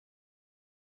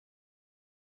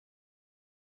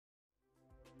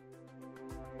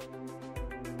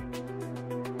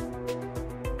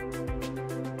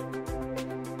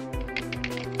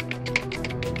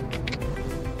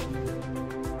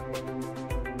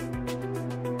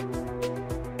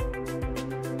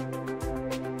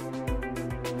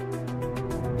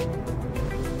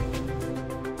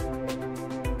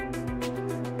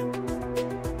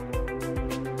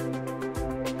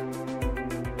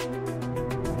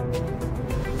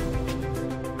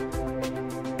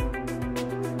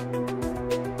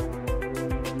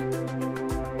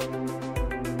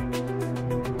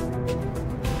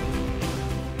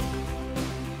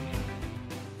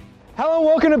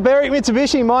Welcome to Berwick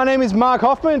Mitsubishi. My name is Mark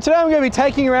Hoffman. Today I'm going to be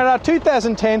taking you around our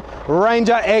 2010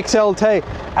 Ranger XLT.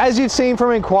 As you've seen from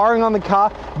inquiring on the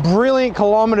car, brilliant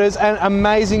kilometres and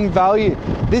amazing value.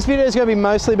 This video is going to be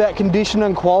mostly about condition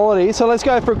and quality, so let's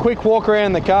go for a quick walk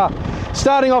around the car.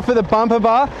 Starting off with the bumper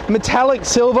bar, metallic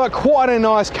silver, quite a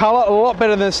nice colour, a lot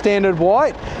better than standard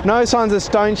white. No signs of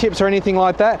stone chips or anything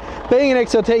like that. Being an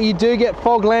XLT, you do get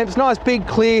fog lamps, nice big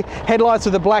clear headlights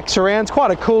with the black surrounds, quite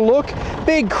a cool look.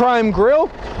 Big chrome grille.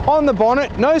 On the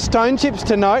bonnet, no stone chips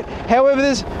to note. However,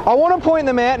 I want to point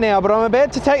them out now, but I'm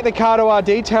about to take the car to our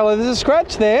detailer. There's a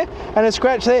scratch there and a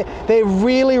scratch there. They're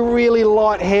really, really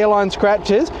light hairline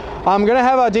scratches. I'm going to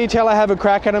have our detailer have a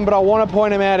crack at them, but I want to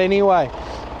point them out anyway.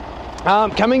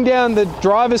 Coming down the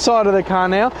driver's side of the car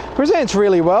now, presents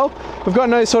really well. We've got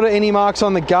no sort of any marks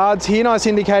on the guards here, nice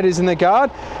indicators in the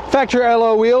guard. Factory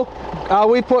alloy wheel,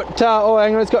 we put,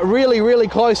 it's got really, really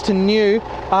close to new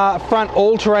front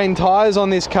all-terrain tyres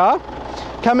on this car.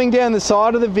 Coming down the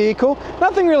side of the vehicle,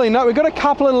 nothing really, no, we've got a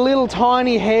couple of little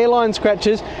tiny hairline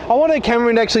scratches. I wanted the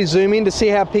cameraman to actually zoom in to see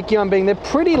how picky I'm being. They're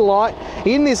pretty light,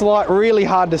 in this light, really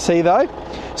hard to see though.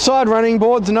 Side running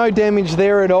boards, no damage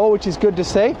there at all, which is good to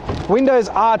see. Windows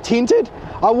are tinted.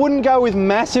 I wouldn't go with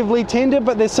massively tinted,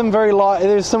 but there's some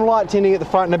light tinting at the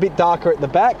front and a bit darker at the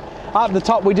back. Up the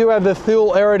top, we do have the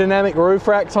Thule aerodynamic roof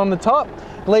racks on the top,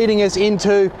 leading us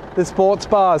into the sports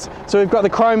bars. So we've got the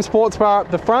chrome sports bar up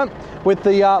the front with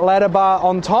the ladder bar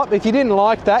on top. If you didn't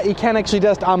like that, you can actually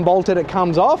just unbolt it, it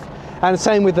comes off. And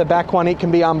same with the back one, it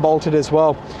can be unbolted as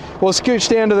well. We'll scooch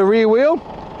down to the rear wheel.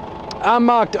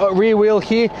 Unmarked rear wheel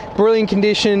here, brilliant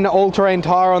condition, all-terrain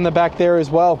tyre on the back there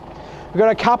as well. We've got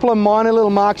a couple of minor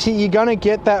little marks here. You're going to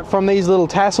get that from these little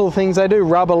tassel things. They do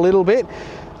rub a little bit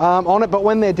on it, but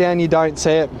when they're down, you don't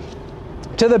see it.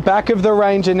 To the back of the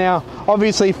Ranger now,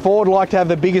 obviously Ford like to have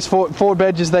the biggest Ford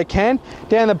badges they can.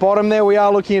 Down the bottom there, we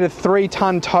are looking at a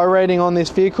 3-ton tow rating on this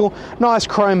vehicle. Nice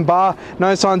chrome bar,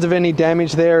 no signs of any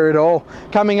damage there at all.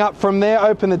 Coming up from there,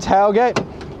 open the tailgate.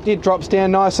 It drops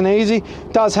down nice and easy.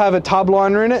 Does have a tub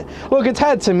liner in it. Look, it's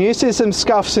had some use. There's some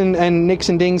scuffs and nicks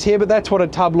and dings here, but that's what a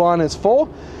tub liner is for.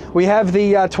 We have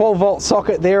the 12-volt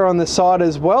socket there on the side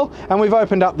as well, and we've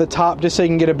opened up the tarp just so you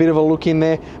can get a bit of a look in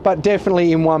there, but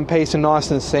definitely in one piece and nice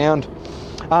and sound.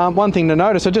 One thing to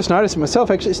notice, I just noticed it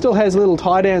myself actually, it still has little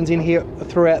tie downs in here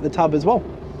throughout the tub as well.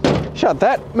 Shut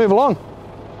that, move along.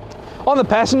 On the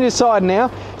passenger side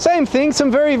now, same thing,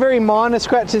 some very, very minor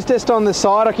scratches just on the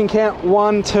side. I can count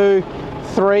 1, 2,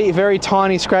 3 very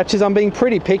tiny scratches. I'm being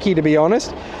pretty picky, to be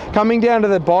honest. Coming down to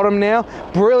the bottom now,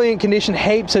 brilliant condition,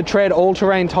 heaps of tread,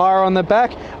 all-terrain tyre on the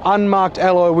back, unmarked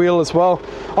alloy wheel as well.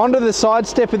 Onto the side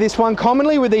step of this one,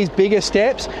 commonly with these bigger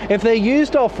steps, if they're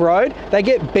used off-road, they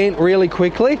get bent really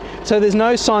quickly, so there's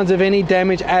no signs of any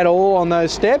damage at all on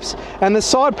those steps. And the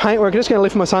side paintwork, I'm just going to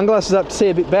lift my sunglasses up to see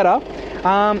a bit better.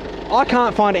 I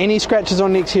can't find any scratches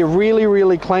on nicks here, really,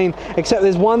 really clean, except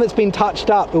there's one that's been touched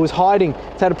up. It was hiding.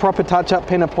 It's had a proper touch-up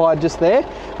pen applied just there,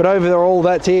 but overall,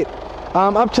 that's it.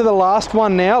 Up to the last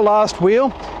one now, last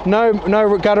wheel. No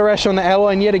gutter rash on the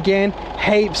alloy, and yet again,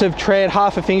 heaps of tread,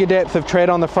 half a finger depth of tread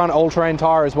on the front all-terrain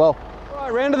tyre as well.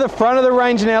 Right, round to the front of the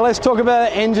Ranger now, let's talk about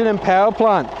the engine and power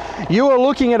plant. You are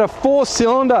looking at a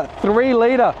 4-cylinder,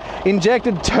 3-litre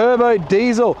injected turbo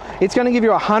diesel. It's going to give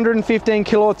you 115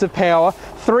 kilowatts of power,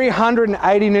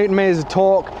 380 newton meters of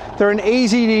torque. They're an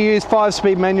easy to use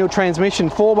 5-speed manual transmission,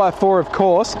 4x4 of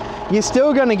course. You're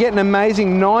still going to get an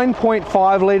amazing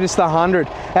 9.5 litres to 100.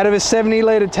 Out of a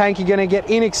 70-litre tank, you're going to get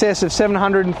in excess of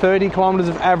 730 kilometres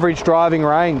of average driving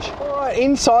range. Alright,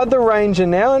 inside the Ranger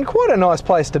now, and quite a nice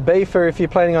place to be for if you're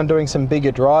planning on doing some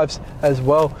bigger drives as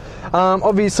well.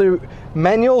 Obviously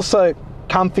manual, so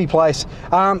comfy place.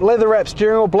 Leather wrap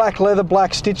steering wheel, black leather,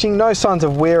 black stitching, no signs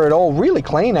of wear at all, really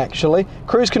clean actually.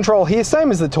 Cruise control here,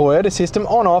 same as the Toyota system,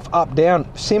 on, off, up, down,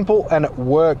 simple and it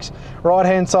works. Right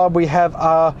hand side we have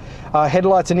our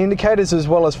headlights and indicators as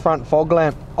well as front fog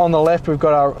lamp. On the left we've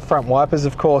got our front wipers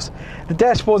of course. The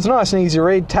dashboard's nice and easy to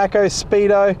read, tacho,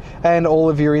 speedo and all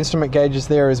of your instrument gauges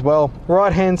there as well.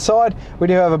 Right hand side we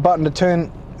do have a button to turn.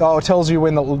 It tells you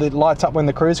when it lights up when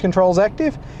the cruise control is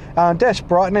active. Dash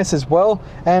brightness as well,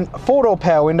 and 4-door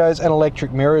power windows and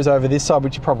electric mirrors over this side,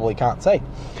 which you probably can't see.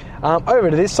 Over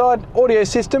to this side, audio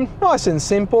system, nice and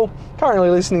simple.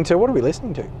 Currently listening to, what are we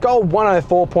listening to? Gold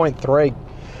 104.3.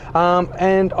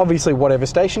 And obviously whatever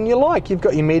station you like. You've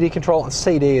got your media control and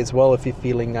CD as well if you're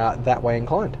feeling that way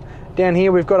inclined. Down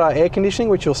here we've got our air conditioning,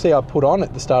 which you'll see I put on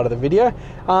at the start of the video.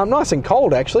 Nice and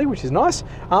cold actually, which is nice.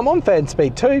 On fan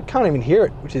speed 2, can't even hear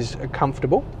it, which is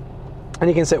comfortable. And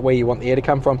you can set where you want the air to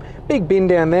come from. Big bin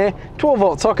down there,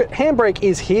 12-volt socket. Handbrake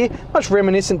is here, much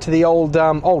reminiscent to the old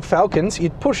Falcons.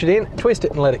 You'd push it in, twist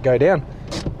it and let it go down.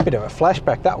 Bit of a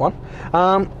flashback, that one.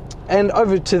 And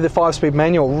over to the 5-speed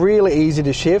manual, really easy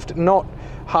to shift, not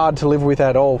hard to live with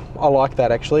at all. I like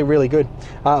that actually, really good.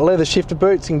 Leather shifter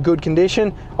boots in good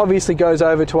condition. Obviously goes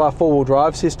over to our 4-wheel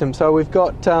drive system. So we've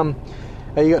got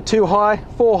you got 2 high,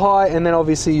 4 high, and then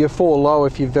obviously your 4 low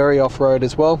if you're very off-road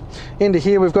as well. Into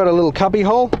here we've got a little cubby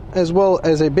hole, as well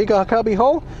as a bigger cubby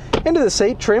hole. Into the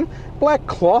seat trim, black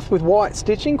cloth with white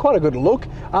stitching, quite a good look.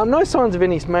 No signs of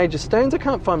any major stains. I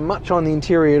can't find much on the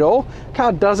interior at all.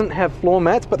 Car doesn't have floor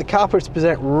mats, but the carpets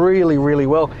present really, really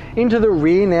well. Into the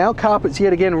rear now, carpets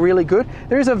yet again really good.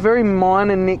 There is a very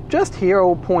minor nick just here, I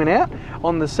will point out,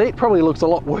 on the seat. Probably looks a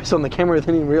lot worse on the camera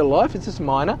than in real life. It's just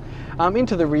minor.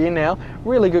 Into the rear now,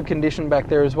 really good condition back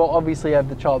there as well. Obviously you have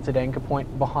the child seat anchor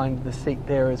point behind the seat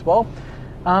there as well.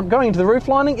 Going into the roof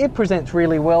lining, it presents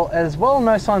really well as well.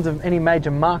 No signs of any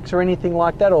major marks or anything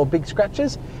like that, or big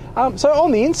scratches. So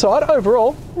on the inside,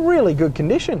 overall, really good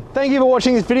condition. Thank you for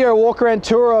watching this video walk around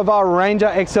tour of our Ranger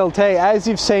XLT. As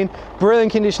you've seen,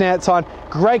 brilliant condition outside,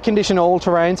 great condition all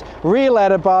terrains, rear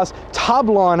ladder bars, tub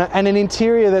liner, and an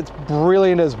interior that's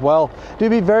brilliant as well. Do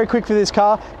be very quick for this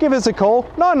car. Give us a call,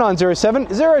 9907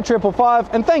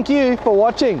 0555, and thank you for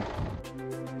watching.